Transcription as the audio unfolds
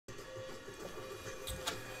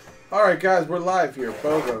All right, guys, we're live here.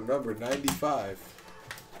 Bogo, number 95.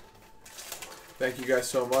 Thank you guys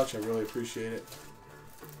so much. I really appreciate it.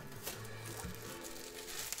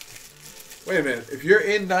 Wait a minute. If you're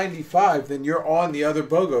in 95, then you're on the other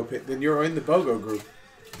Bogo pit. Then you're in the Bogo group.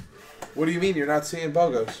 What do you mean you're not seeing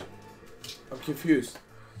Bogos? I'm confused.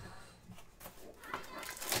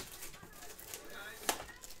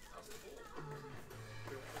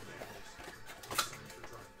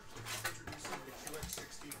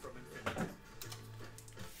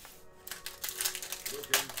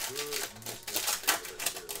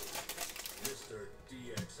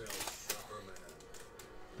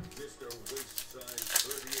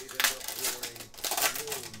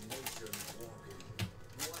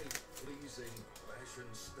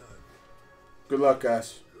 Good luck,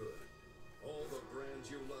 guys. All the brands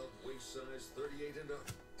you love, waist size 38 and up,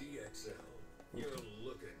 DXL. You're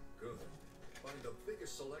looking good. Find the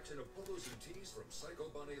biggest selection of polos and tees from Psycho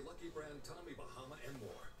Bunny, Lucky Brand, Tommy Bahama, and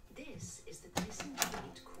more. This is the Dyson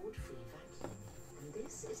Elite cord-free vacuum, and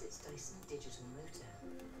this is its Dyson digital motor,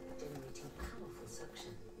 generating powerful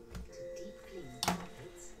suction to deep clean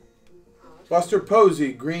carpets. Buster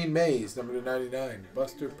Posey, Green Maze, number to 99.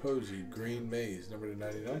 Buster Posey, Green Maze, number to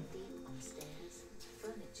 99.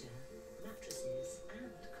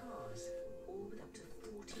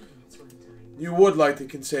 You would like the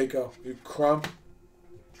Conseco, you crump.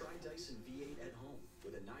 Try Dyson V8 at home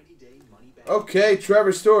with a 90-day money-back. Okay,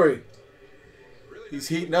 Trevor Story. He's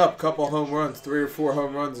heating up. Couple home runs, 3 or 4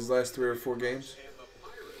 home runs his last 3 or 4 games.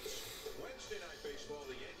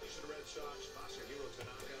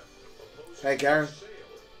 Hey, Karen.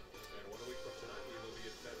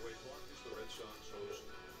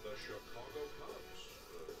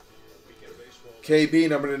 KB,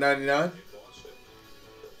 number to 99.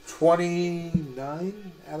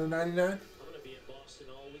 29 out of 99. I'm going to be in Boston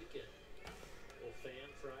all weekend. Little fan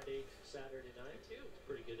Friday, Saturday night, too.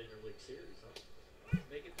 Pretty good interleague series, huh?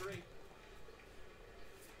 Make it 3.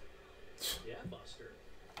 Yeah, Buster.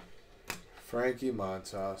 Frankie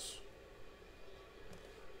Montas.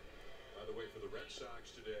 By the way, for the Red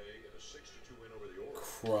Sox today, in a 6-2 win over the Orioles,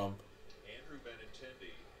 Crump. Andrew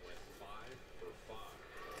Benintendi went 5 for 5.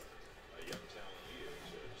 A young talent he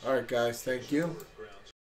is. All right, guys. Thank you.